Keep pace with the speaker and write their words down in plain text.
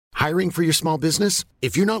Hiring for your small business?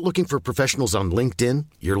 If you're not looking for professionals on LinkedIn,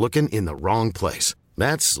 you're looking in the wrong place.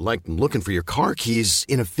 That's like looking for your car keys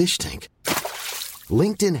in a fish tank.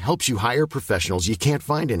 LinkedIn helps you hire professionals you can't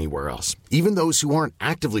find anywhere else, even those who aren't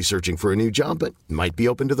actively searching for a new job but might be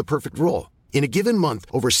open to the perfect role. In a given month,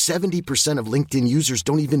 over 70% of LinkedIn users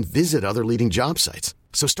don't even visit other leading job sites.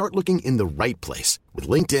 So start looking in the right place. With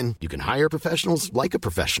LinkedIn, you can hire professionals like a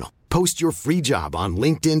professional. Post your free job on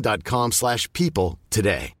linkedin.com/people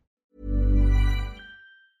today.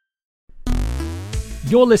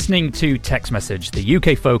 You're listening to Text Message, the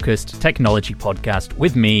UK-focused technology podcast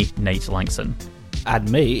with me, Nate Langson.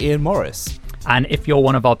 And me, Ian Morris. And if you're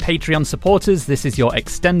one of our Patreon supporters, this is your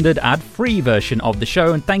extended ad-free version of the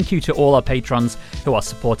show. And thank you to all our patrons who are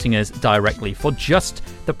supporting us directly for just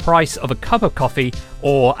the price of a cup of coffee,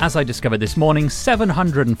 or, as I discovered this morning,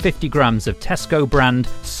 750 grams of Tesco brand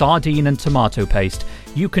sardine and tomato paste.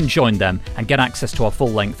 You can join them and get access to our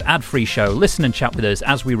full-length ad-free show, listen and chat with us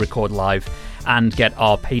as we record live, and get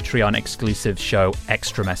our Patreon exclusive show,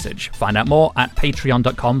 Extra Message. Find out more at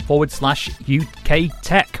patreon.com/UK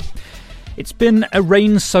Tech. It's been a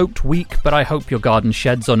rain-soaked week, but I hope your garden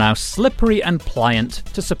sheds are now slippery and pliant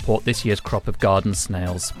to support this year's crop of garden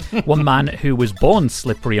snails. One man who was born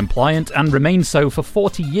slippery and pliant and remained so for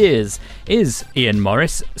 40 years is Ian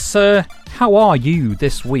Morris. Sir, how are you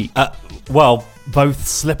this week? Well, both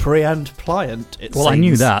slippery and pliant, it seems. I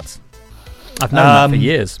knew that. I've known that for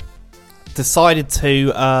years. Decided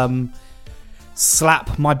to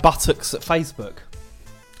slap my buttocks at Facebook.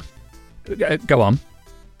 Go on.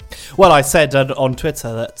 Well, I said on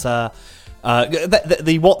Twitter that the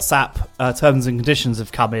WhatsApp terms and conditions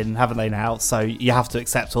have come in, haven't they now? So you have to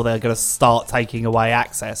accept, or they're going to start taking away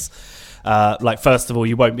access. Like, first of all,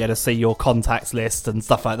 you won't be able to see your contacts list and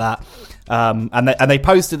stuff like that. And they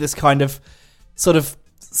posted this kind of sort of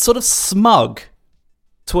smug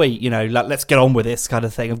tweet, you know, like, let's get on with this kind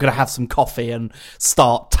of thing. I'm going to have some coffee and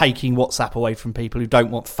start taking WhatsApp away from people who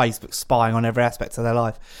don't want Facebook spying on every aspect of their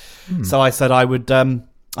life. So I said I would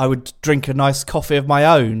drink a nice coffee of my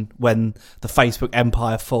own when the Facebook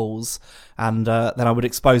empire falls, and then I would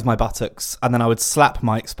expose my buttocks, and then I would slap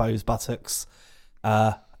my exposed buttocks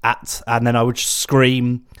and then I would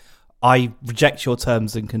scream, "I reject your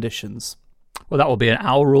terms and conditions." Well, that will be an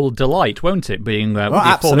aural delight, won't it? Being with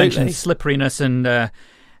the aforementioned slipperiness and the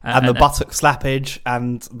buttock slappage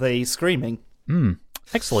and the screaming.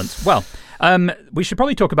 Excellent. Well, we should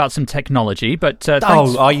probably talk about some technology, but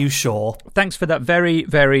are you sure? Thanks for that very,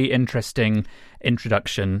 very interesting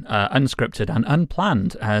introduction, unscripted and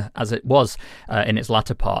unplanned, as it was in its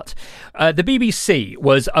latter part. The BBC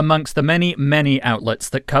was amongst the many, many outlets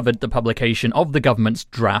that covered the publication of the government's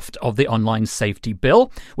draft of the Online Safety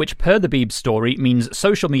Bill, which, per the Beeb story, means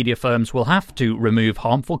social media firms will have to remove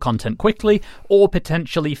harmful content quickly or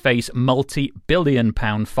potentially face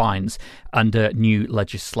multi-billion-pound fines under new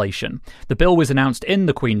legislation. The bill was announced in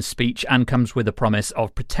the Queen's speech and comes with a promise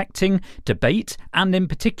of protecting debate and, in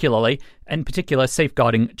particular,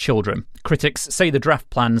 safeguarding children. Critics say the draft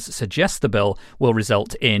plans suggest the bill will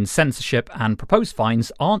result in censorship, and proposed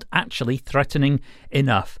fines aren't actually threatening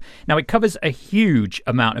enough. Now, it covers a huge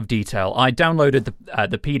amount of detail. I downloaded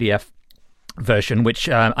the PDF version, which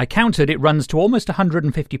I counted, it runs to almost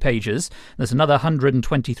 150 pages. There's another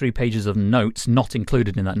 123 pages of notes not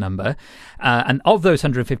included in that number. And of those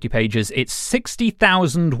 150 pages, it's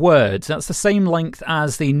 60,000 words. That's the same length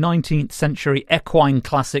as the 19th century equine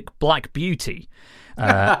classic Black Beauty,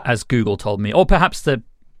 as Google told me. Or perhaps the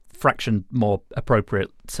fraction more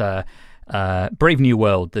appropriate Brave New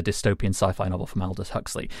World, the dystopian sci-fi novel from Aldous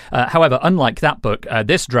Huxley. However, unlike that book,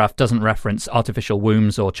 this draft doesn't reference artificial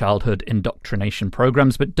wombs or childhood indoctrination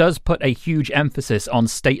programs, but does put a huge emphasis on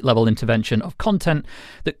state-level intervention of content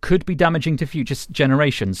that could be damaging to future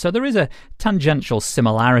generations. So there is a tangential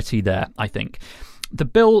similarity there, I think. The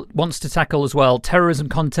bill wants to tackle as well terrorism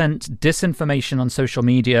content, disinformation on social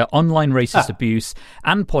media, online racist abuse,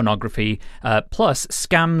 and pornography, plus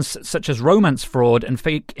scams such as romance fraud and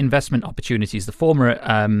fake investment opportunities. The former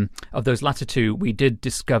of those latter two we did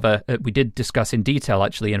discuss in detail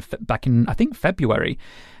actually back in I think February.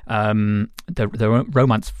 The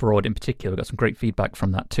romance fraud in particular, got some great feedback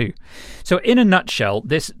from that too. So in a nutshell,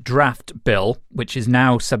 this draft bill, which is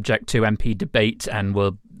now subject to MP debate and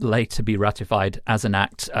will later be ratified as an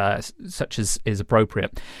act such as is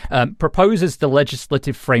appropriate, proposes the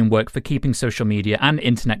legislative framework for keeping social media and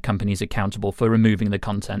internet companies accountable for removing the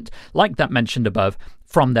content, like that mentioned above,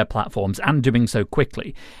 from their platforms, and doing so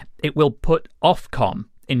quickly. It will put Ofcom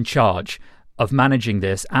in charge of managing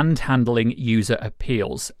this and handling user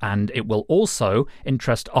appeals. And it will also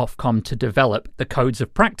entrust Ofcom to develop the codes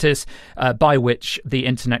of practice by which the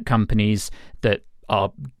internet companies that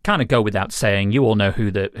are kind of go without saying, you all know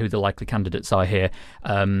who the likely candidates are here,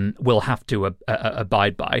 will have to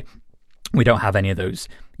abide by. We don't have any of those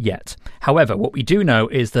yet. However, what we do know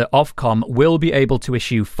is that Ofcom will be able to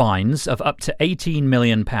issue fines of up to £18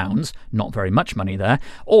 million, not very much money there,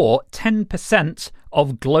 or 10%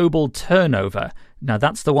 of global turnover. Now,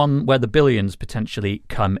 that's the one where the billions potentially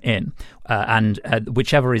come in. And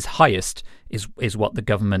whichever is highest is what the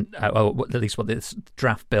government, or at least what this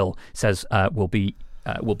draft bill says will be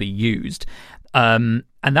used. And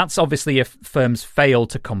that's obviously if firms fail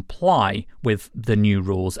to comply with the new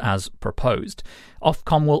rules as proposed.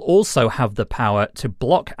 Ofcom will also have the power to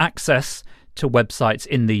block access to websites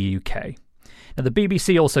in the UK. Now, the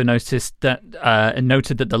BBC also noted that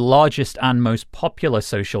the largest and most popular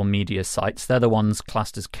social media sites, they're the ones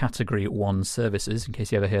classed as Category 1 services, in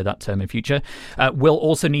case you ever hear that term in future, will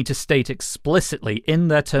also need to state explicitly in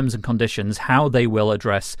their terms and conditions how they will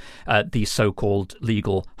address these so-called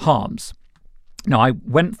legal harms. Now, I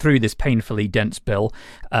went through this painfully dense bill.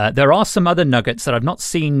 There are some other nuggets that I've not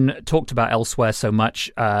seen talked about elsewhere so much,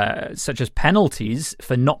 such as penalties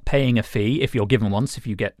for not paying a fee if you're given one. So if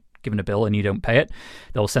you get given a bill and you don't pay it,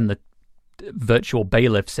 they'll send the virtual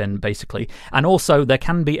bailiffs in, basically. And also, there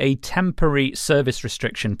can be a temporary service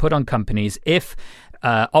restriction put on companies if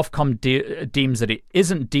Ofcom deems that it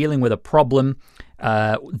isn't dealing with a problem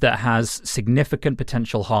that has significant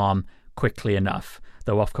potential harm quickly enough,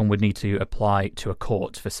 though Ofcom would need to apply to a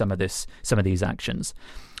court for some of these actions.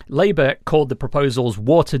 Labour called the proposals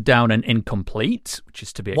watered down and incomplete, which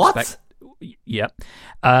is to be expected. Yeah,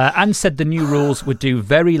 and said the new rules would do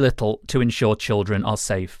very little to ensure children are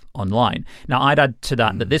safe online. Now, I'd add to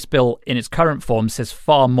that this bill, in its current form, says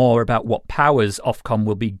far more about what powers Ofcom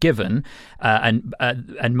will be given, and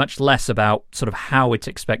much less about sort of how it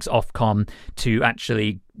expects Ofcom to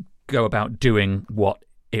actually go about doing what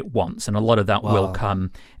it wants, and a lot of that will come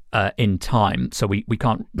in time. So we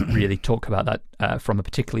can't really talk about that from a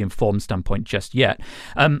particularly informed standpoint just yet.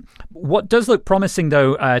 What does look promising,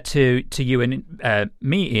 though, to you and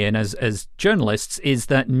me, Ian, as journalists, is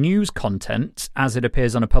that news content, as it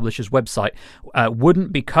appears on a publisher's website,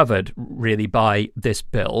 wouldn't be covered really by this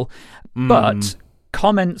bill, but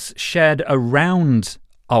comments shared around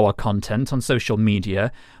our content on social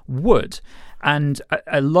media would. And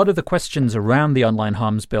a lot of the questions around the online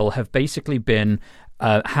harms bill have basically been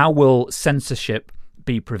how will censorship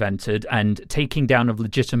be prevented and taking down of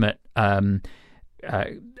legitimate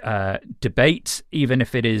debate, even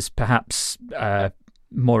if it is perhaps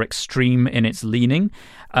more extreme in its leaning.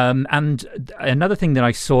 And another thing that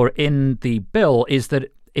I saw in the bill is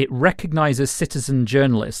that it recognises citizen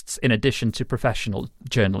journalists in addition to professional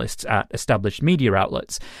journalists at established media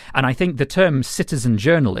outlets. And I think the term citizen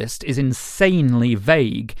journalist is insanely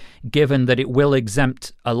vague, given that it will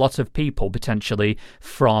exempt a lot of people potentially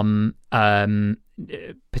from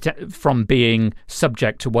being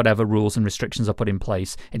subject to whatever rules and restrictions are put in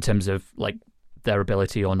place in terms of like their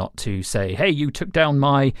ability or not to say, hey, you took down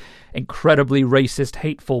my incredibly racist,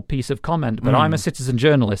 hateful piece of comment, but I'm a citizen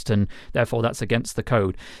journalist and therefore that's against the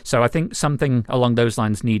code. So I think something along those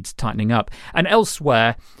lines needs tightening up. And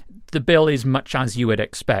elsewhere, the bill is much as you would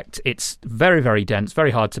expect. It's very, very dense, very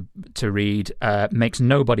hard to read, makes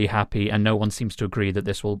nobody happy, and no one seems to agree that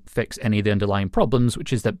this will fix any of the underlying problems,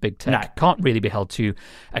 which is that big tech can't really be held to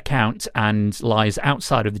account and lies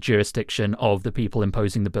outside of the jurisdiction of the people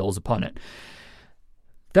imposing the bills upon it.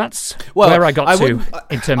 That's where I got to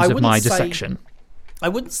in terms of my dissection. I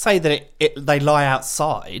wouldn't say that they lie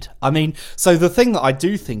outside. I mean, so the thing that I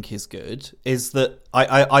do think is good is that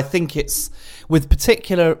I think it's, with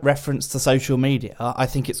particular reference to social media, I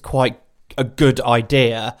think it's quite a good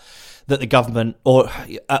idea that the government or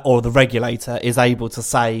the regulator is able to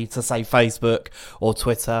say Facebook or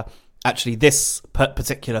Twitter, actually this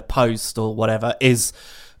particular post or whatever is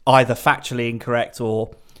either factually incorrect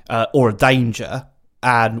or a danger,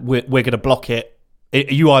 and we're going to block it.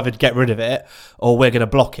 You either get rid of it or we're going to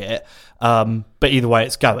block it. But either way,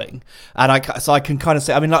 it's going. And I can kind of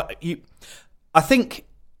say, I mean, I think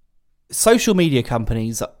social media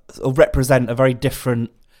companies represent a very different,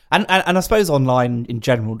 and I suppose online in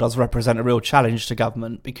general does represent a real challenge to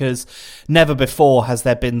government, because never before has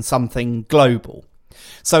there been something global.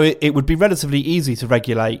 So it would be relatively easy to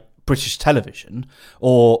regulate British television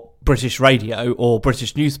or British radio or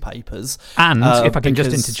British newspapers. And if I can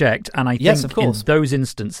just interject, and I think in those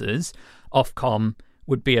instances, Ofcom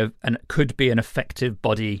would be could be an effective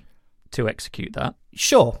body to execute that.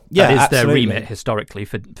 Sure, yeah, that is absolutely. their remit historically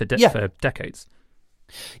for decades.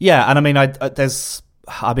 Yeah, and I mean,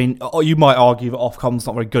 you might argue that Ofcom's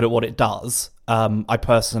not very good at what it does. I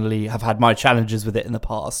personally have had my challenges with it in the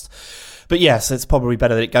past, but yes, it's probably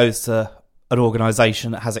better that it goes to an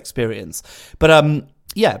organisation that has experience. But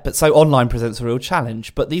but so online presents a real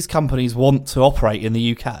challenge. But these companies want to operate in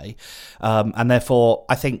the UK, and therefore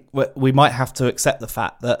I think we might have to accept the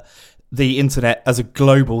fact that the internet as a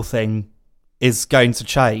global thing is going to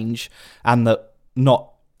change, and that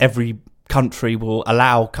not every country will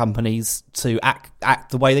allow companies to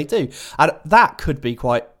act the way they do. And that could be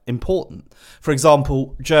quite important. For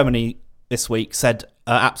example, Germany this week said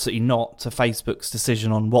absolutely not to Facebook's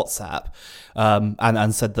decision on WhatsApp,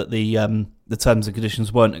 and said that the terms and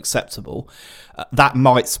conditions weren't acceptable. That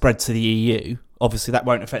might spread to the EU. Obviously, that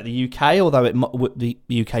won't affect the UK, although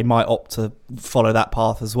the UK might opt to follow that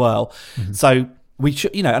path as well. Mm-hmm. So we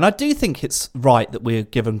should, and I do think it's right that we're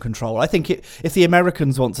given control. I think if the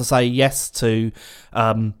Americans want to say yes to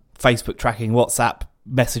Facebook tracking WhatsApp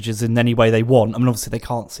messages in any way they want, I mean, obviously they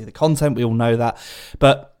can't see the content. We all know that,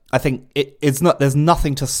 but I think it's not. There's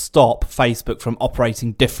nothing to stop Facebook from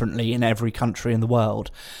operating differently in every country in the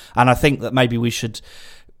world, and I think that maybe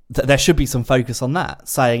there should be some focus on that,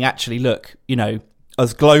 saying actually, look,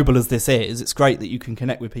 as global as this is, it's great that you can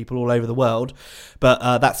connect with people all over the world,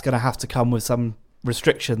 but that's going to have to come with some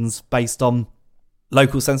restrictions based on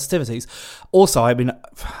local sensitivities. Also, I mean,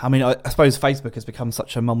 I suppose Facebook has become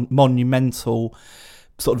such a monumental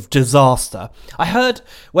sort of disaster. I heard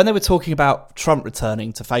when they were talking about Trump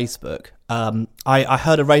returning to Facebook, I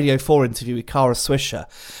heard a Radio 4 interview with Kara Swisher,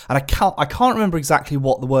 and I can't remember exactly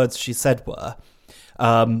what the words she said were,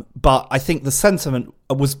 but I think the sentiment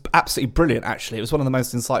was absolutely brilliant. Actually, it was one of the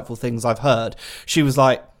most insightful things I've heard. She was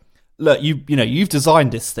like, "Look, you've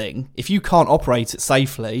designed this thing. If you can't operate it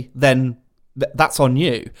safely, then that's on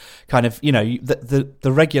you." Kind of, the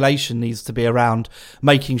regulation needs to be around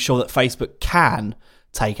making sure that Facebook can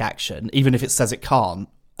take action, even if it says it can't.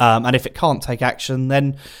 And if it can't take action,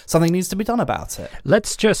 then something needs to be done about it.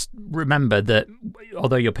 Let's just remember that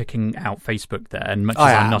although you're picking out Facebook there, and much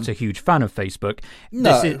as I'm not a huge fan of Facebook,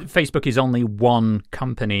 Facebook is only one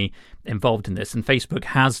company involved in this, and Facebook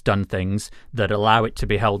has done things that allow it to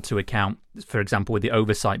be held to account. For example, with the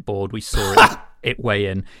oversight board, we saw it weigh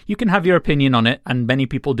in. You can have your opinion on it, and many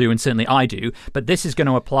people do, and certainly I do, but this is going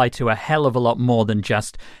to apply to a hell of a lot more than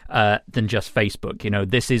just Facebook.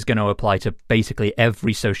 This is going to apply to basically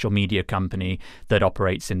every social media company that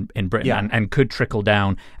operates in Britain, and could trickle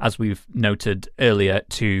down, as we've noted earlier,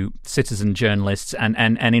 to citizen journalists,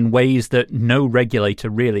 and in ways that no regulator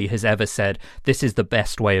really has ever said, this is the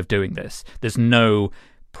best way of doing this. There's no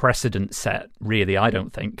precedent set, really, I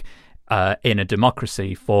don't think, in a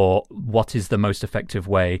democracy for what is the most effective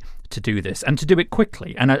way to do this, and to do it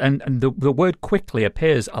quickly. And the word quickly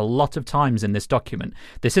appears a lot of times in this document.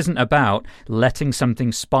 This isn't about letting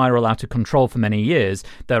something spiral out of control for many years.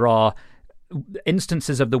 There are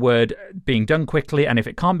instances of the word being done quickly, and if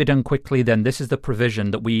it can't be done quickly, then this is the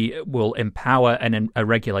provision that we will empower a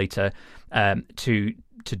regulator to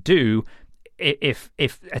do if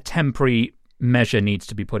a temporary measure needs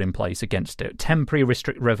to be put in place against it, temporary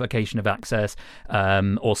revocation of access,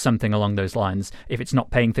 or something along those lines. If it's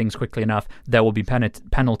not paying things quickly enough, there will be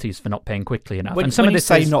penalties for not paying quickly enough. When you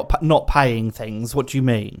say not paying things, what do you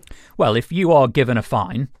mean? Well, if you are given a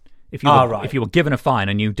fine, if you were given a fine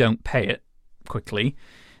and you don't pay it quickly,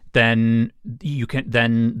 then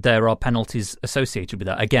there are penalties associated with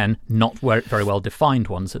that. Again, not very well defined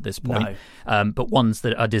ones at this point, but ones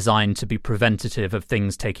that are designed to be preventative of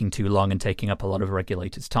things taking too long and taking up a lot of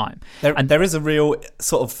regulators' time. There is a real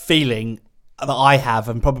sort of feeling that I have,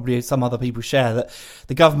 and probably some other people share, that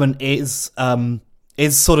the government is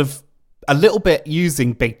sort of a little bit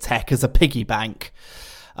using big tech as a piggy bank.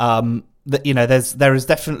 That there is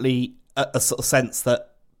definitely a sort of sense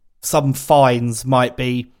that some fines might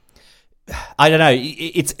be, I don't know.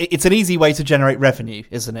 It's an easy way to generate revenue,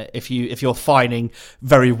 isn't it? If you're fining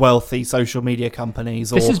very wealthy social media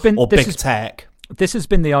companies or big tech. This has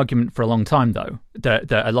been the argument for a long time, though,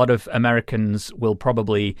 that a lot of Americans will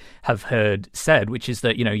probably have heard said, which is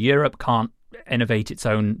that Europe can't innovate its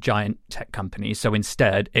own giant tech companies, so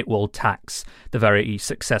instead it will tax the very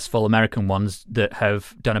successful American ones that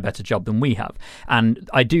have done a better job than we have. And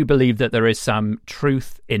I do believe that there is some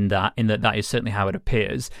truth in that is certainly how it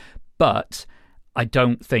appears. But I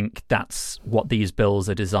don't think that's what these bills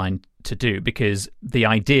are designed to do, because the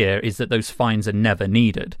idea is that those fines are never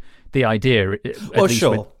needed. The idea, at least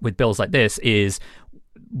with bills like this, is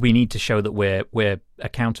we need to show that we're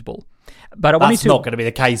accountable. But that's not going to be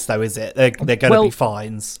the case, though, is it? They're going to be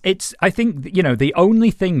fines. I think, the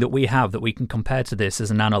only thing that we have that we can compare to this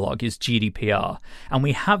as an analog is GDPR. And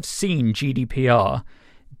we have seen GDPR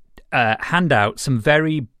hand out some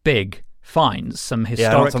very big fines, some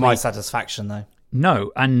historically... Yeah, not to my satisfaction, though.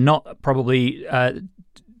 No, and not probably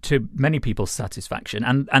to many people's satisfaction.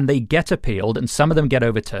 And they get appealed, and some of them get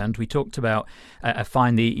overturned. We talked about a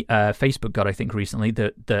fine the Facebook got, I think, recently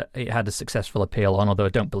that it had a successful appeal on, although I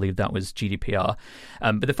don't believe that was GDPR.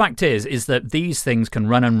 But the fact is that these things can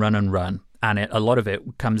run and run and run. And a lot of it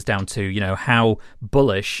comes down to, how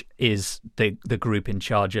bullish is the group in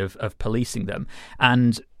charge of policing them.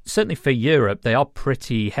 And certainly for Europe, they are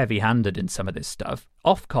pretty heavy-handed in some of this stuff.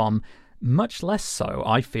 Ofcom, much less so,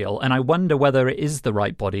 I feel, and I wonder whether it is the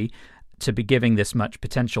right body to be giving this much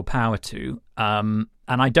potential power to. And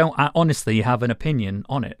I honestly have an opinion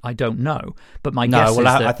on it. I don't know, but my guess is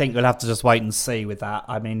that... I think we'll have to just wait and see with that.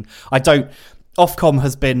 I mean, Ofcom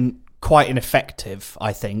has been quite ineffective,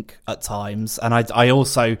 I think, at times, and I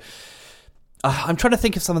also... I'm trying to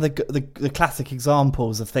think of some of the classic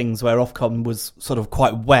examples of things where Ofcom was sort of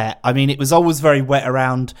quite wet. I mean, it was always very wet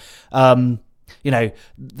around... there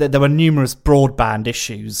were numerous broadband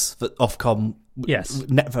issues that Ofcom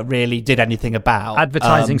never really did anything about.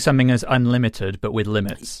 Advertising something as unlimited, but with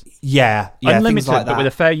limits. Yeah, unlimited, like but with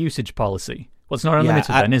a fair usage policy. Well, it's not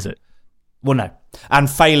unlimited then, is it? Well, no. And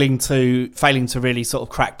failing to really sort of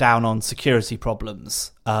crack down on security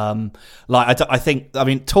problems. Talk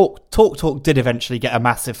did eventually get a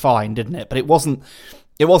massive fine, didn't it? But it wasn't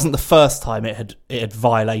the first time it had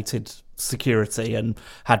violated security and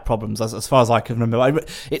had problems, as far as I can remember.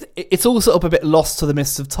 It's all sort of a bit lost to the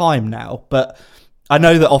mists of time now, but I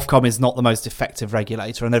know that Ofcom is not the most effective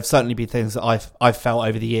regulator, and there have certainly been things that I've felt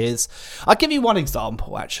over the years. I'll give you one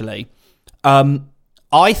example, actually.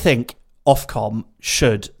 I think Ofcom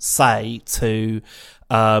should say to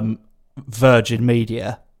Virgin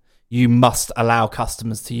Media, you must allow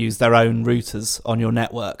customers to use their own routers on your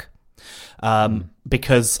network,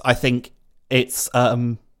 because I think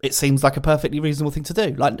it seems like a perfectly reasonable thing to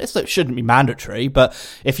do. Like, it shouldn't be mandatory, but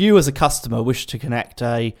if you as a customer wish to connect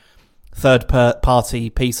a third-party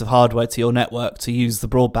piece of hardware to your network to use the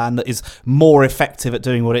broadband that is more effective at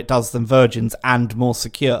doing what it does than Virgin's and more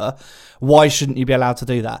secure, why shouldn't you be allowed to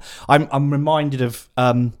do that? I'm reminded of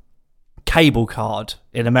Cable Card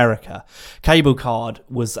in America. Cable Card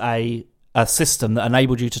was a system that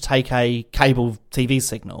enabled you to take a cable TV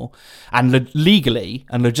signal and legally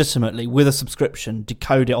and legitimately, with a subscription,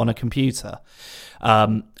 decode it on a computer.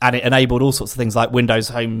 And it enabled all sorts of things like Windows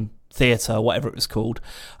Home Theatre, whatever it was called.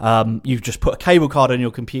 You just put a cable card on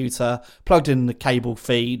your computer, plugged in the cable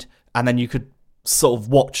feed, and then you could sort of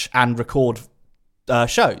watch and record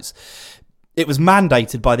shows. It was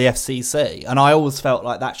mandated by the FCC, and I always felt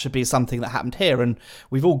like that should be something that happened here. And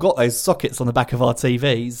we've all got those sockets on the back of our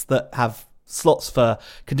TVs that have slots for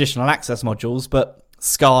conditional access modules, but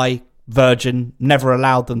Sky, Virgin never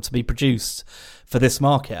allowed them to be produced for this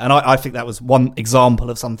market. And I think that was one example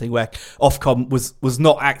of something where Ofcom was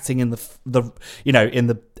not acting in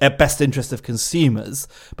the best interest of consumers,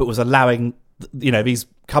 but was allowing these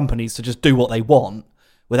companies to just do what they want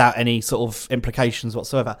without any sort of implications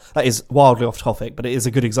whatsoever. That is wildly off topic, but it is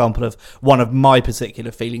a good example of one of my particular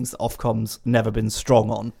feelings that Ofcom's never been strong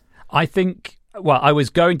on. I think... Well, I was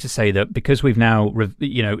going to say that because we've now,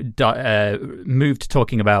 moved to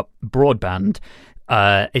talking about broadband,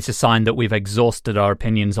 it's a sign that we've exhausted our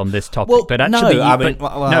opinions on this topic. Well, but actually,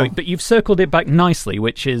 but you've circled it back nicely,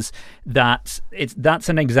 which is that that's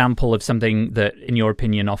an example of something that, in your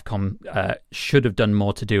opinion, Ofcom should have done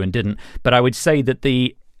more to do and didn't. But I would say that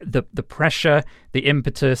the pressure, the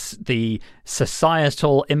impetus, the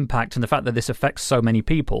societal impact, and the fact that this affects so many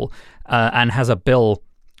people and has a bill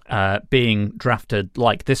being drafted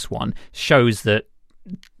like this one shows that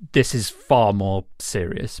this is far more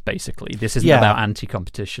serious. Basically, this isn't about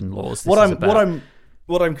anti-competition laws.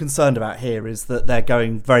 What I'm concerned about here is that they're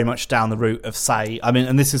going very much down the route of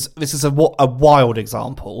and this is a wild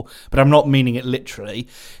example, but I'm not meaning it literally.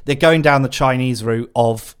 They're going down the Chinese route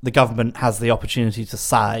of the government has the opportunity to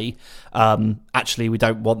say, actually, we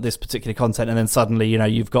don't want this particular content, and then suddenly,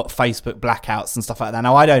 you've got Facebook blackouts and stuff like that.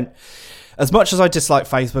 Now, I don't. As much as I dislike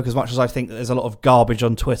Facebook, as much as I think that there's a lot of garbage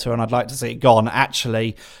on Twitter and I'd like to see it gone,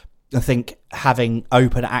 actually, I think having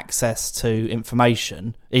open access to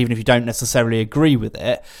information, even if you don't necessarily agree with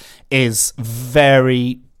it, is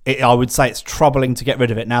I would say it's troubling to get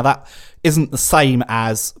rid of it. Now, that isn't the same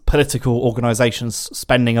as political organisations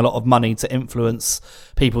spending a lot of money to influence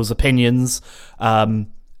people's opinions. And,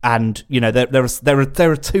 there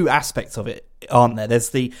are two aspects of it. aren't there? There's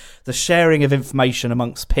the sharing of information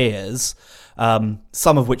amongst peers,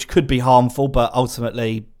 some of which could be harmful, but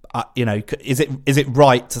ultimately, is it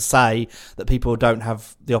right to say that people don't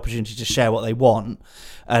have the opportunity to share what they want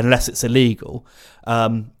unless it's illegal?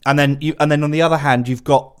 And then on the other hand, you've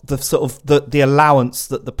got the sort of the allowance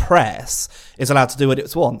that the press is allowed to do what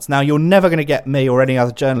it wants. Now, you're never going to get me or any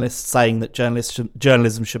other journalist saying that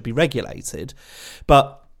journalism should be regulated,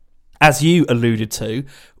 but as you alluded to,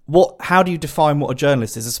 how do you define what a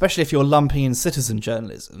journalist is, especially if you're lumping in citizen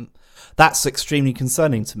journalism? That's extremely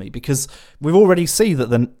concerning to me, because we've already seen that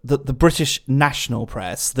the British national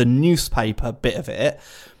press, the newspaper bit of it,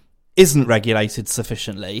 isn't regulated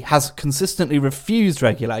sufficiently, has consistently refused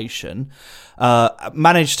regulation,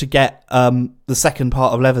 managed to get the second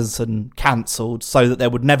part of Leveson cancelled so that there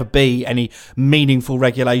would never be any meaningful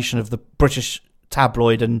regulation of the British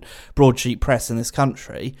tabloid and broadsheet press in this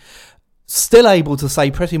country, still able to say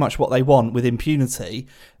pretty much what they want with impunity.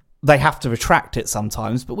 They have to retract it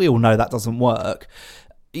sometimes, but we all know that doesn't work.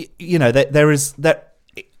 There is that.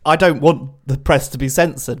 I don't want the press to be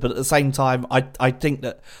censored, but at the same time, I think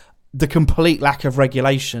that the complete lack of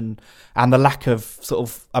regulation and the lack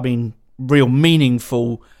of real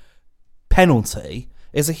meaningful penalty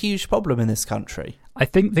is a huge problem in this country. I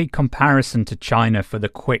think the comparison to China for the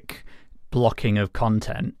quick blocking of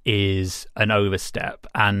content is an overstep,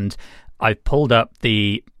 and I pulled up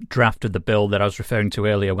the draft of the bill that I was referring to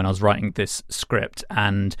earlier when I was writing this script,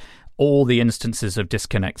 and all the instances of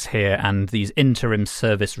disconnects here and these interim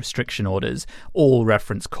service restriction orders all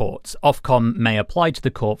reference courts. Ofcom may apply to the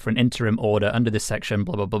court for an interim order under this section,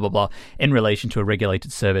 blah, blah, blah, blah, blah, in relation to a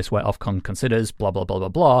regulated service where Ofcom considers, blah, blah, blah, blah,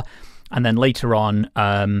 blah. And then later on,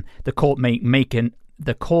 the court may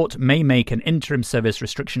make an interim service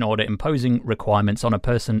restriction order imposing requirements on a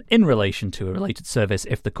person in relation to a related service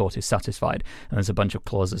if the court is satisfied. And there's a bunch of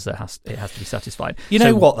clauses that it has to be satisfied. You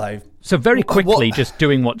know what, though? So very quickly, just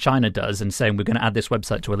doing what China does and saying we're going to add this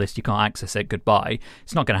website to a list, you can't access it, goodbye.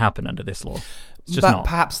 It's not going to happen under this law. It's just not.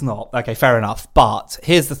 Perhaps not. Okay, fair enough. But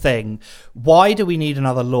here's the thing. Why do we need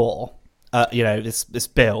another law, this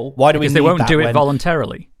bill? Why do we need that? Because they won't do it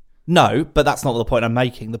voluntarily. No, but that's not the point I'm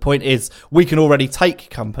making. The point is, we can already take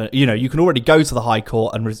you can already go to the High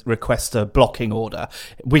Court and request a blocking order.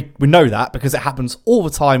 We know that because it happens all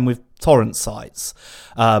the time with torrent sites.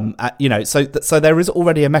 So there is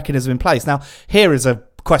already a mechanism in place. Now, here is a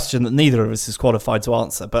question that neither of us is qualified to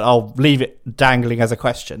answer, but I'll leave it dangling as a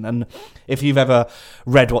question. And if you've ever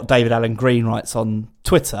read what David Allen Green writes on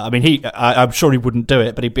Twitter, I mean, I'm sure he wouldn't do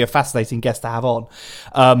it, but he'd be a fascinating guest to have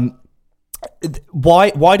on.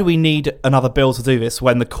 Why do we need another bill to do this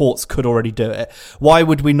when the courts could already do it? Why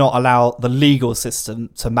would we not allow the legal system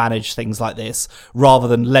to manage things like this rather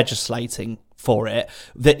than legislating for it?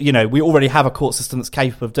 That we already have a court system that's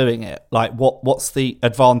capable of doing it. Like, what's the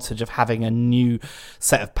advantage of having a new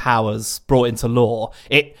set of powers brought into law?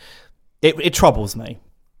 It troubles me.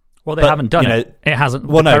 Well, they haven't done it. It hasn't.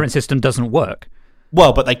 The current system doesn't work.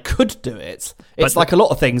 Well, but they could do it. It's like a lot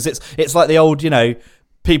of things. It's like the old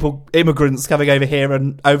immigrants coming over here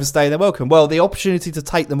and overstaying their welcome. Well, the opportunity to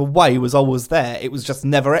take them away was always there. It was just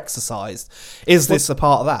never exercised. Is this a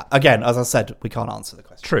part of that? Again, as I said, we can't answer the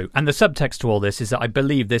question. True. And the subtext to all this is that I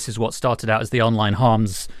believe this is what started out as the online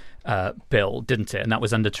harms bill, didn't it? And that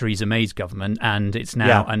was under Theresa May's government, and it's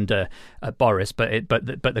now under Boris. But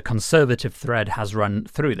the Conservative thread has run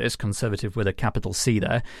through this, Conservative with a capital C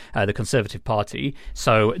there, the Conservative Party.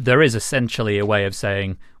 So there is essentially a way of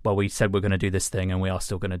saying, well, we said we're going to do this thing, and we are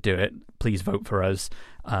still going to do it. Please vote for us,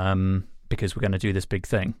 because we're going to do this big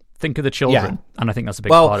thing. Think of the children, and I think that's a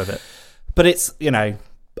big part of it. But it's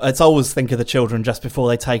it's always think of the children just before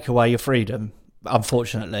they take away your freedom.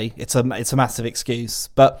 Unfortunately, it's a massive excuse.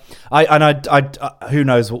 But I who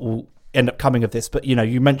knows what will end up coming of this? But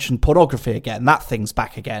you mentioned pornography again. That thing's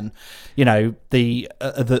back again.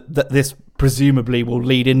 This presumably will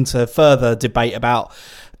lead into further debate about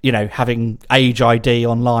having age ID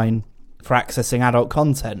online for accessing adult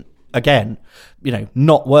content. Again,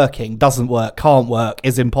 not working, doesn't work, can't work,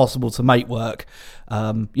 is impossible to make work.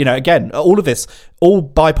 Again, all of this, all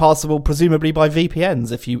bypassable presumably by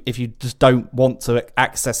VPNs. If you just don't want to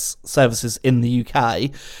access services in the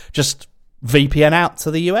UK, just VPN out to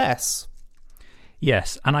the US.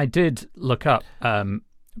 Yes, and I did look up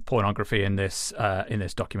pornography in this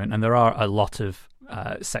document, and there are a lot of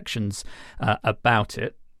sections about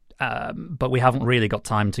it, but we haven't really got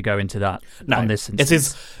time to go into that on this instance. It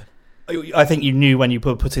is. I think you knew when you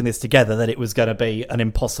were putting this together that it was going to be an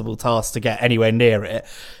impossible task to get anywhere near it,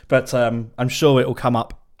 but I'm sure it will come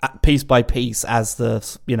up piece by piece as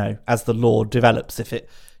the law develops, if it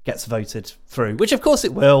gets voted through, which of course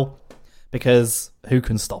it will. because who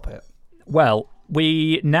can stop it? Well,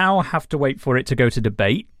 we now have to wait for it to go to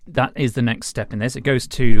debate. That is the next step in this. It goes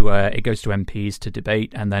to MPs to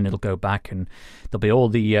debate, and then it'll go back, and there'll be all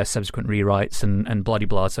the subsequent rewrites and bloody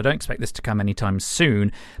blah. So I don't expect this to come anytime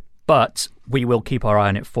soon. But we will keep our eye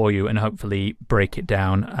on it for you and hopefully break it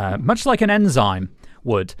down, much like an enzyme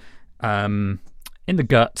would, in the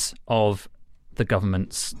gut of the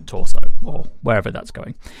government's torso, or wherever that's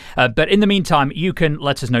going. But in the meantime, you can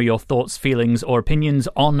let us know your thoughts, feelings, or opinions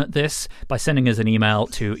on this by sending us an email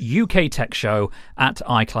to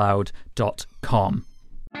uktechshow@icloud.com.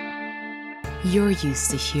 You're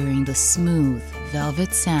used to hearing the smooth,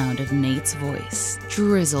 velvet sound of Nate's voice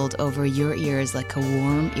drizzled over your ears like a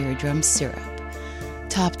warm eardrum syrup,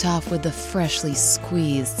 topped off with the freshly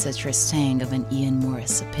squeezed citrus tang of an Ian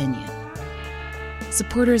Morris opinion.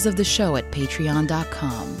 Supporters of the show at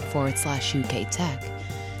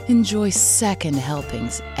patreon.com/UKTech enjoy second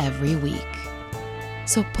helpings every week.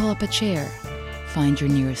 So pull up a chair, find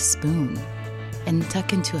your nearest spoon, and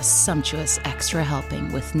tuck into a sumptuous extra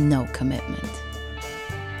helping with no commitment.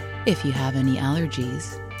 If you have any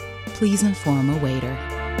allergies, please inform a waiter.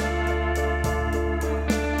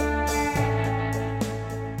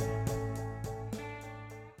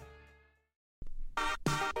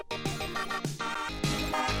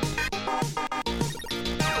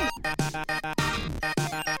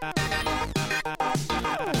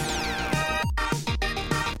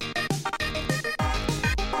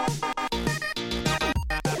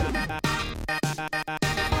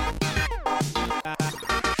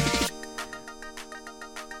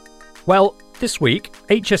 Well, this week,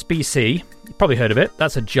 HSBC, you've probably heard of it,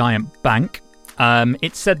 that's a giant bank.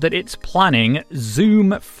 It said that it's planning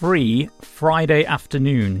Zoom-free Friday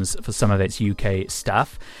afternoons for some of its UK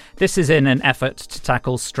staff. This is in an effort to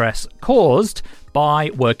tackle stress caused by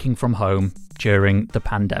working from home during the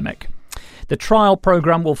pandemic. The trial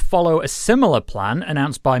program will follow a similar plan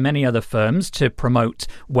announced by many other firms to promote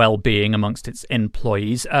well-being amongst its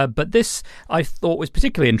employees. But this, I thought, was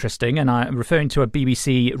particularly interesting, and I'm referring to a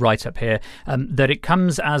BBC write-up here, that it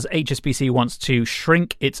comes as HSBC wants to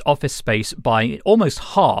shrink its office space by almost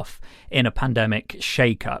half in a pandemic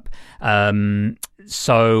shake-up.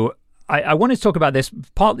 So I wanted to talk about this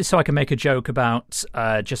partly so I can make a joke about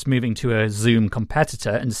just moving to a Zoom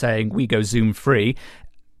competitor and saying we go Zoom free,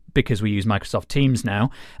 because we use Microsoft Teams now.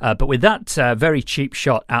 But with that very cheap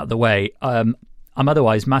shot out of the way, I'm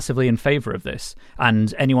otherwise massively in favour of this.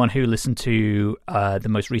 And anyone who listened to the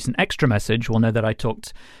most recent Extra message will know that I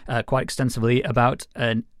talked quite extensively about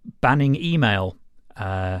a banning email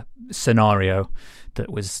scenario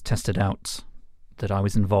that was tested out that I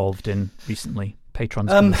was involved in recently.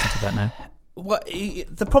 Patrons can listen to that now. Well,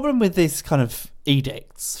 the problem with these kind of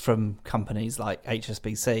edicts from companies like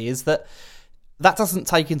HSBC is that doesn't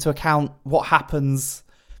take into account what happens,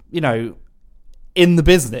 in the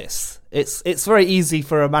business. It's very easy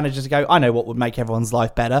for a manager to go, I know what would make everyone's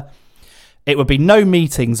life better. It would be no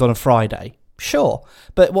meetings on a Friday. Sure.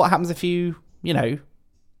 But what happens if you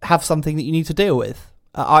have something that you need to deal with?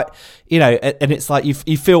 And it's like you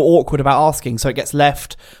feel awkward about asking, so it gets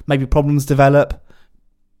left, maybe problems develop,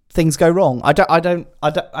 things go wrong.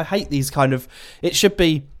 I hate these kind of,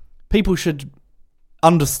 people should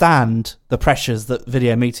understand the pressures that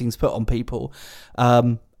video meetings put on people,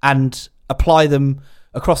 and apply them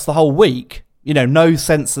across the whole week. No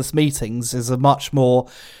census meetings is a much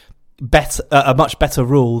better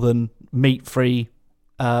rule than meat-free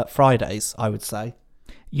Fridays, I would say.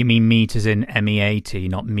 You mean meat as in M-E-A-T,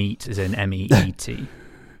 not meat as in M-E-E-T?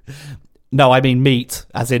 No, I mean meat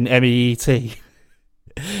as in M-E-E-T.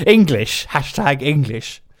 English,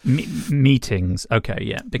 #English. Meetings, okay,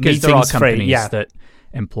 yeah. Because meetings there are companies that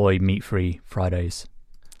employ meat-free Fridays.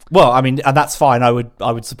 Well, I mean, and that's fine. I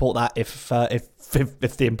would support that if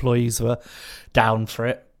the employees were down for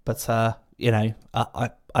it. But I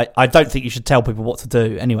don't think you should tell people what to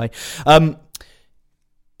do anyway.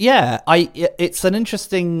 It's an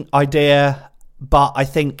interesting idea, but I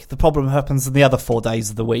think the problem happens in the other 4 days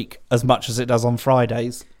of the week as much as it does on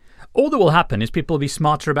Fridays. All that will happen is people will be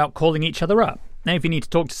smarter about calling each other up. Now, if you need to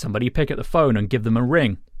talk to somebody, you pick up the phone and give them a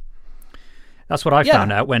ring. That's what I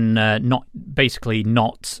found out when not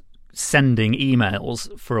sending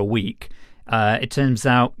emails for a week. It turns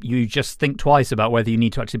out you just think twice about whether you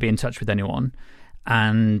need to actually be in touch with anyone,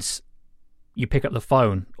 and you pick up the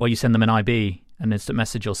phone or you send them an IB, an instant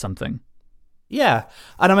message or something. Yeah,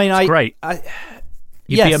 and I mean, it's great.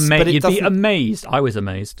 You'd be amazed. I was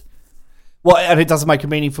amazed. Well, and it doesn't make a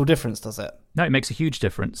meaningful difference, does it? No, it makes a huge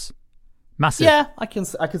difference. Massive. Yeah, I can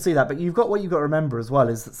see that. But what you've got to remember as well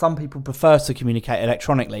is that some people prefer to communicate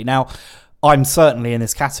electronically. Now, I'm certainly in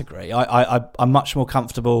this category. I'm much more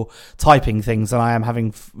comfortable typing things than I am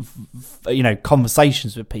having,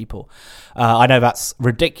 conversations with people. I know that's a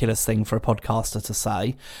ridiculous thing for a podcaster to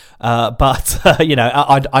say, but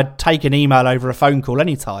I'd take an email over a phone call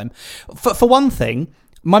anytime. For one thing,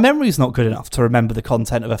 my memory's not good enough to remember the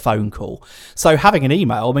content of a phone call. So having an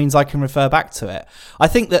email means I can refer back to it. I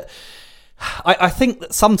think that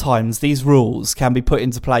sometimes these rules can be put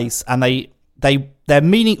into place, and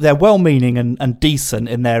they're well-meaning and decent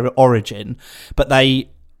in their origin, but they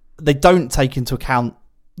don't take into account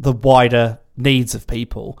the wider needs of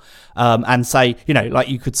people, and say, like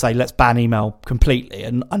you could say, let's ban email completely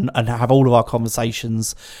and have all of our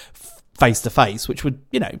conversations face to face, which would,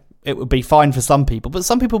 it would be fine for some people, but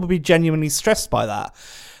some people would be genuinely stressed by that.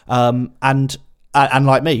 And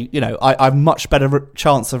like me, I've much better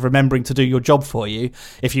chance of remembering to do your job for you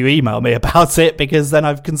if you email me about it, because then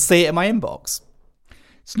I can see it in my inbox.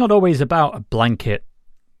 It's not always about a blanket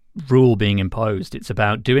rule being imposed. It's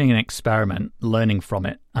about doing an experiment, learning from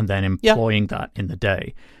it, and then employing that in the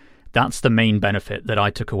day. That's the main benefit that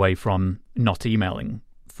I took away from not emailing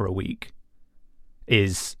for a week.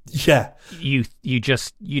 Is you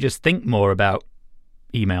just think more about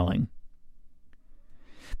emailing.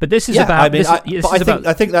 But this is about.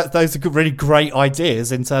 I think that those are really great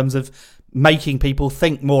ideas in terms of making people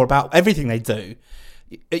think more about everything they do.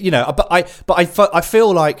 But I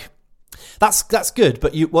feel like that's good.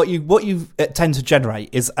 But what you tend to generate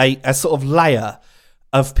is a sort of layer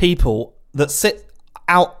of people that sit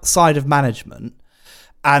outside of management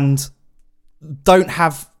and don't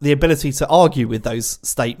have the ability to argue with those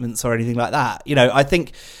statements or anything like that. I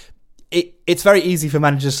think it's very easy for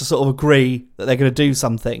managers to sort of agree that they're going to do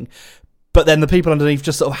something, but then the people underneath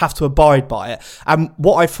just sort of have to abide by it. And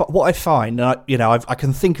what I find, and I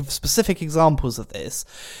can think of specific examples of this.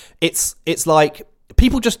 It's like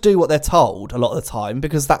people just do what they're told a lot of the time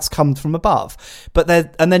because that's come from above. But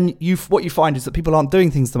what you find is that people aren't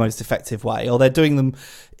doing things the most effective way, or they're doing them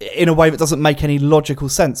in a way that doesn't make any logical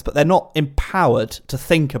sense, but they're not empowered to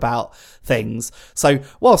think about things. So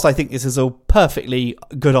whilst I think this is a perfectly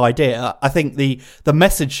good idea, I think the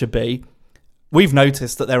message should be, we've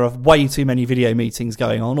noticed that there are way too many video meetings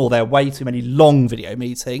going on, or there are way too many long video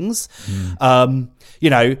meetings.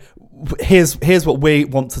 Here's what we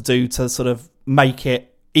want to do to sort of make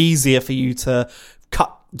it easier for you to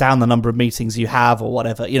cut down the number of meetings you have, or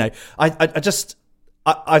whatever.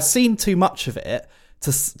 I've seen too much of it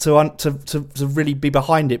to really be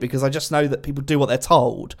behind it, because I just know that people do what they're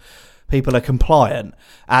told. People are compliant,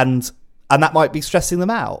 and that might be stressing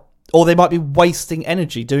them out. Or they might be wasting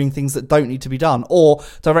energy doing things that don't need to be done, or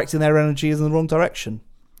directing their energy in the wrong direction.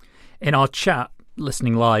 In our chat,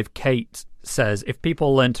 listening live, Kate says, if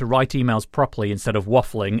people learn to write emails properly instead of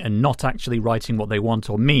waffling and not actually writing what they want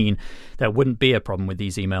or mean, there wouldn't be a problem with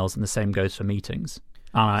these emails, and the same goes for meetings.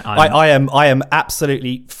 I am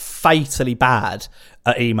absolutely fatally bad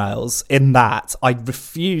at emails, in that I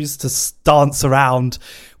refuse to dance around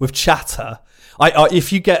with chatter.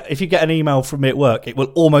 If you get an email from me at work, it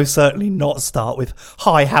will almost certainly not start with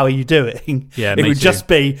 "Hi, how are you doing?" Yeah, it would just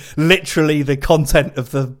be literally the content of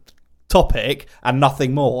the topic and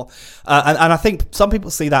nothing more. And I think some people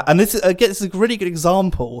see that, and this is a really good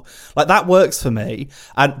example. Like, that works for me,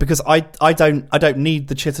 and because I don't need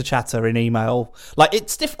the chitter chatter in email. Like,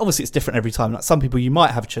 it's obviously it's different every time. Like, some people you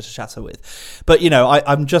might have chitter chatter with, but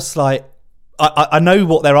I'm just like, I know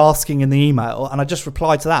what they're asking in the email, and I just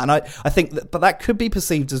reply to that. And I think that, but that could be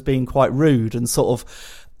perceived as being quite rude and sort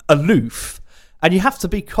of aloof. And you have to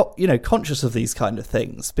be, conscious of these kind of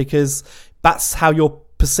things, because that's how you're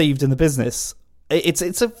perceived in the business. It's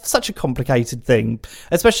such a complicated thing,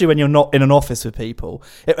 especially when you're not in an office with people.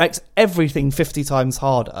 It makes everything 50 times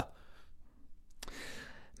harder.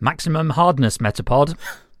 Maximum hardness, Metapod.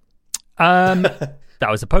 That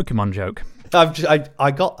was a Pokemon joke.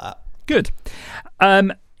 I got that. Good.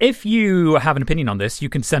 If you have an opinion on this, you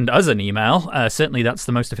can send us an email. Certainly, that's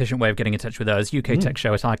the most efficient way of getting in touch with us,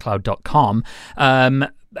 uktechshow@icloud.com.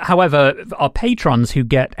 However, our patrons who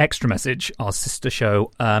get Extra Message, our sister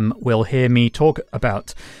show, will hear me talk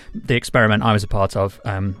about the experiment I was a part of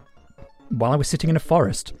while I was sitting in a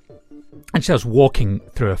forest. Actually, I was walking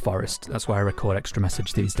through a forest. That's why I record Extra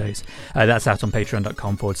Message these days. That's out on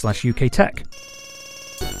patreon.com/UKTech.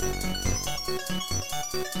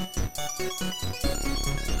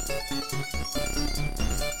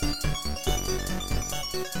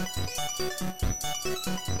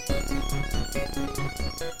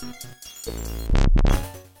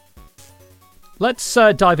 Let's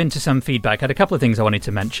dive into some feedback. I had a couple of things I wanted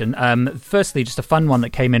to mention. Firstly, just a fun one that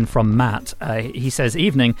came in from Matt. He says,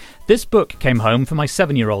 "Evening. This book came home for my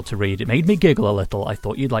 7-year-old to read. It made me giggle a little. I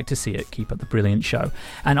thought you'd like to see it. Keep up the brilliant show."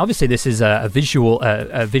 And obviously, this is a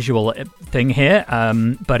visual thing here,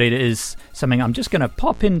 but it is something I'm just going to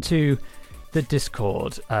pop into the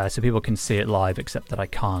Discord so people can see it live, except that I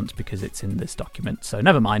can't because it's in this document. So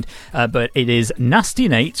never mind. But it is Nasty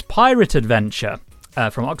Nate's Pirate Adventure.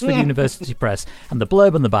 From Oxford University Press, and the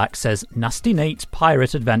blurb on the back says, "Nasty Nate's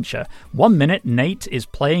Pirate Adventure. 1 minute, Nate is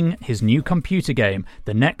playing his new computer game.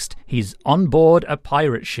 The next, he's on board a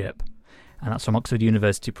pirate ship." And that's from Oxford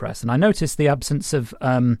University Press. And I noticed the absence of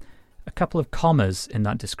a couple of commas in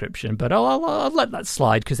that description, but I'll let that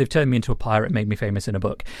slide because they've turned me into a pirate, made me famous in a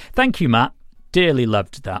book. Thank you, Matt. Dearly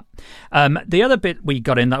loved that. The other bit we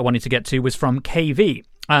got in that I wanted to get to was from KV.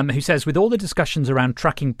 Who says, "With all the discussions around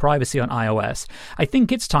tracking privacy on iOS, I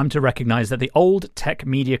think it's time to recognize that the old tech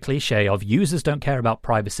media cliche of users don't care about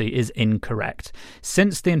privacy is incorrect.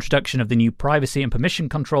 Since the introduction of the new privacy and permission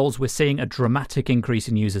controls, we're seeing a dramatic increase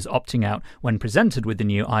in users opting out when presented with the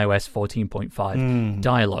new iOS 14.5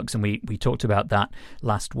 dialogues, and we talked about that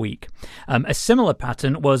last week. A similar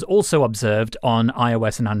pattern was also observed on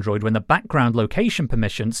iOS and Android when the background location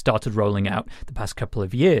permission started rolling out the past couple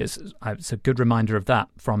of years. It's a good reminder of that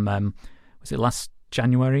from, was it last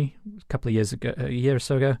January? A couple of years ago, a year or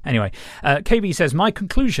so ago? Anyway, KB says, "My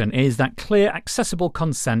conclusion is that clear, accessible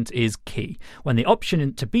consent is key. When the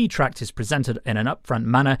option to be tracked is presented in an upfront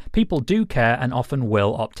manner, people do care and often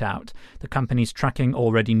will opt out. The companies tracking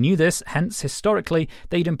already knew this, hence, historically,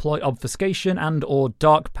 they'd employ obfuscation and or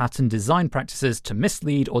dark pattern design practices to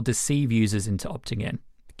mislead or deceive users into opting in."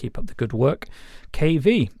 Keep up the good work,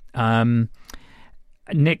 KV.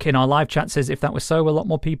 Nick in our live chat says, "If that was so, a lot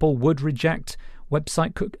more people would reject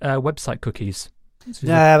website cookies."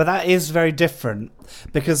 Yeah, but that is very different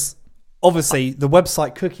because obviously the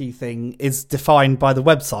website cookie thing is defined by the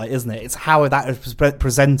website, isn't it? It's how that is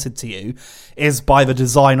presented to you is by the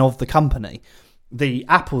design of the company. The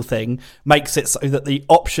Apple thing makes it so that the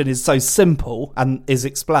option is so simple and is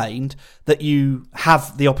explained that you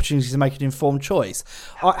have the opportunity to make an informed choice.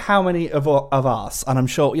 How many of us, and I'm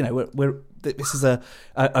sure, you know, this is a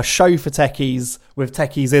show for techies with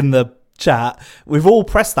techies in the chat, we've all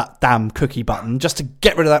pressed that damn cookie button just to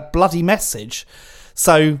get rid of that bloody message.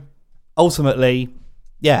 So ultimately,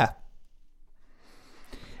 yeah.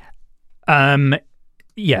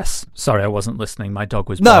 Yes. Sorry, I wasn't listening. My dog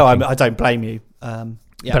was barking. No, I don't blame you.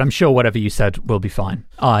 Yeah. But I'm sure whatever you said will be fine.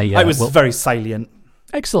 It was very salient.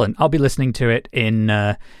 Excellent. I'll be listening to it in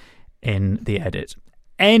the edit.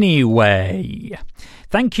 Anyway,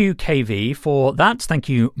 thank you, KV, for that. Thank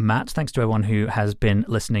you, Matt. Thanks to everyone who has been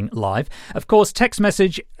listening live. Of course, Text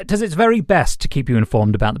Message does its very best to keep you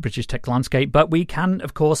informed about the British tech landscape, but we can,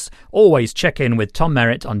 of course, always check in with Tom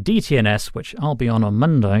Merritt on DTNS, which I'll be on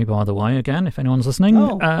Monday, by the way, again, if anyone's listening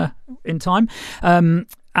in time.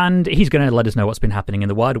 And he's going to let us know what's been happening in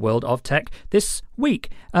the wider world of tech this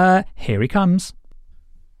week. Here he comes.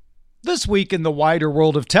 This week in the wider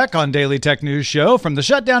world of tech on Daily Tech News Show, from the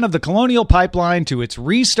shutdown of the Colonial Pipeline to its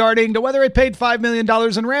restarting to whether it paid $5 million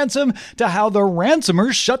in ransom to how the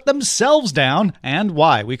ransomers shut themselves down and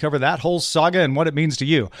why. We cover that whole saga and what it means to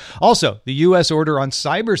you. Also, the U.S. order on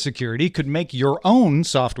cybersecurity could make your own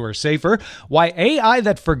software safer, why AI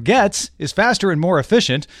that forgets is faster and more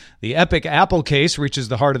efficient, the epic Apple case reaches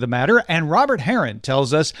the heart of the matter, and Robert Heron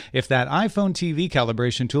tells us if that iPhone TV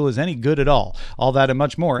calibration tool is any good at all. All that and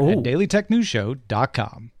much more at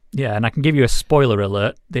dailytechnewsshow.com. Yeah, and I can give you a spoiler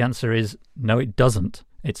alert. The answer is no, it doesn't.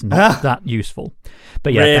 It's not that useful.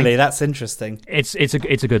 But yeah, really, that's interesting. It's a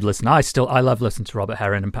good listen. I love listening to Robert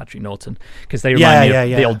Heron and Patrick Norton because they remind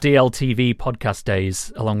me of the old DLTV podcast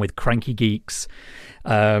days, along with Cranky Geeks.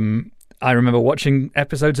 I remember watching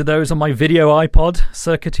episodes of those on my video iPod,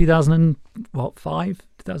 circa 2005,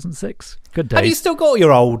 2006. Good days. Have you still got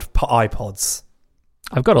your old iPods?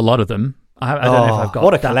 I've got a lot of them. I don't know if I've got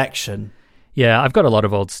what a collection. Yeah, I've got a lot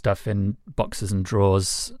of old stuff in boxes and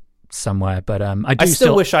drawers somewhere, but I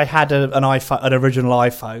still wish I had an original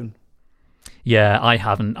iPhone. Yeah, I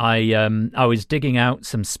haven't. I was digging out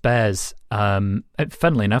some spares,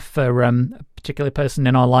 funnily enough, for a particular person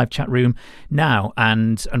in our live chat room now,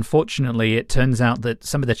 and unfortunately it turns out that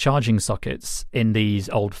some of the charging sockets in these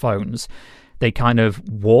old phones, they kind of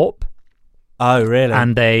warp. Oh, really?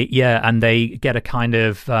 And they get a kind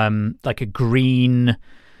of like a green,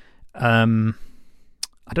 I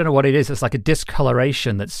don't know what it is. It's like a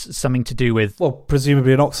discoloration that's something to do with, well,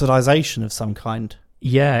 presumably an oxidization of some kind.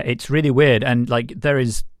 Yeah, it's really weird, and like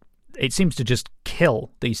it seems to just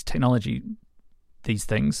kill these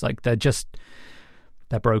things. Like they're just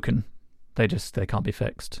They're broken. They can't be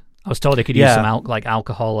fixed. I was told they could use some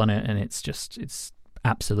alcohol on it, and it's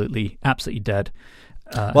absolutely dead.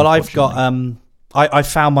 Well, I've got I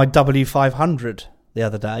found my W500 the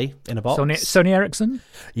other day in a box. Sony Ericsson?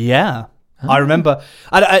 Yeah. I remember.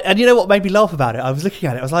 And you know what made me laugh about it? I was looking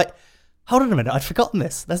at it. I was like, hold on a minute. I'd forgotten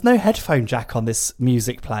this. There's no headphone jack on this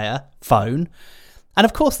music player phone. And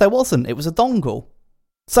of course there wasn't. It was a dongle.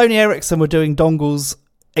 Sony Ericsson were doing dongles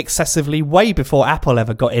excessively way before Apple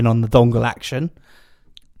ever got in on the dongle action.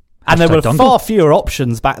 And there were far fewer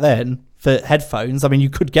options back then for headphones. I mean, you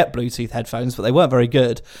could get Bluetooth headphones, but they weren't very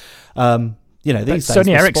good. These days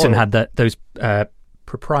Sony Ericsson had those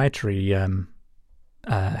proprietary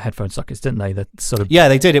headphone sockets, didn't they? That sort of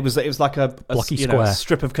they did. It was like a blocky square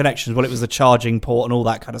strip of connections. Well, it was a charging port and all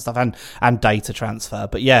that kind of stuff, and data transfer.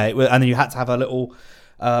 But yeah, and then you had to have a little,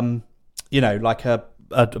 like a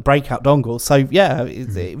breakout dongle. So yeah,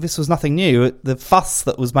 this was nothing new. The fuss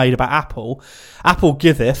that was made about Apple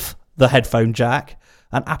giveth the headphone jack,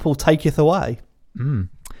 and Apple taketh away.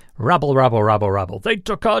 Rabble, rabble, rabble, rabble. They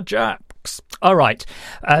took our jacks. All right.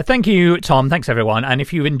 Thank you, Tom. Thanks, everyone. And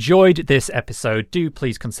if you enjoyed this episode, do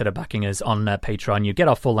please consider backing us on Patreon. You get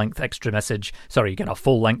our full-length you get our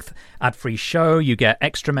full-length ad-free show. You get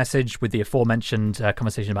extra message with the aforementioned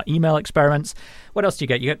conversation about email experiments. What else do you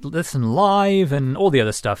get? You get listen live and all the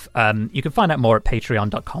other stuff. You can find out more at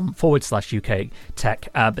patreon.com/UK Tech.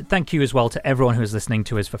 But thank you as well to everyone who is listening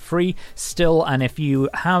to us for free still. And if you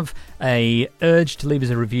have a urge to leave us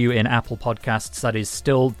a review in Apple Podcasts, that is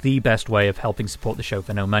still the best way of helping support the show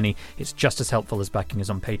for no money. It's just as helpful as backing us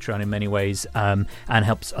on Patreon in many ways, and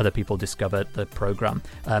helps other people discover the program.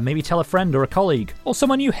 Maybe tell a friend or a colleague or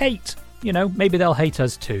someone you hate. Maybe they'll hate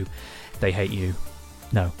us too. They hate you.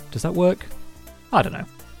 No. Does that work? I don't know.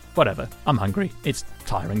 Whatever. I'm hungry. It's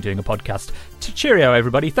tiring doing a podcast. Cheerio,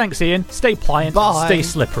 everybody. Thanks, Ian. Stay pliant. Bye. Stay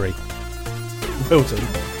slippery. Will do.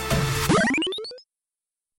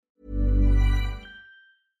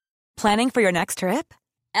 Planning for your next trip?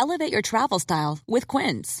 Elevate your travel style with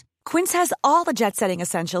Quince. Quince has all the jet-setting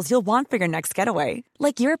essentials you'll want for your next getaway,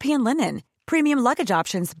 like European linen, premium luggage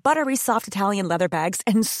options, buttery soft Italian leather bags,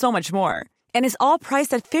 and so much more. And is all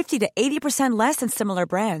priced at 50 to 80% less than similar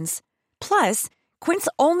brands. Plus, Quince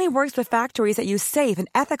only works with factories that use safe and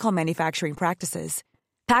ethical manufacturing practices.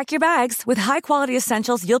 Pack your bags with high-quality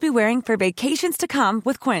essentials you'll be wearing for vacations to come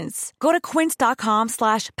with Quince. Go to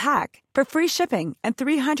quince.com/pack for free shipping and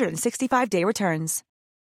 365-day returns.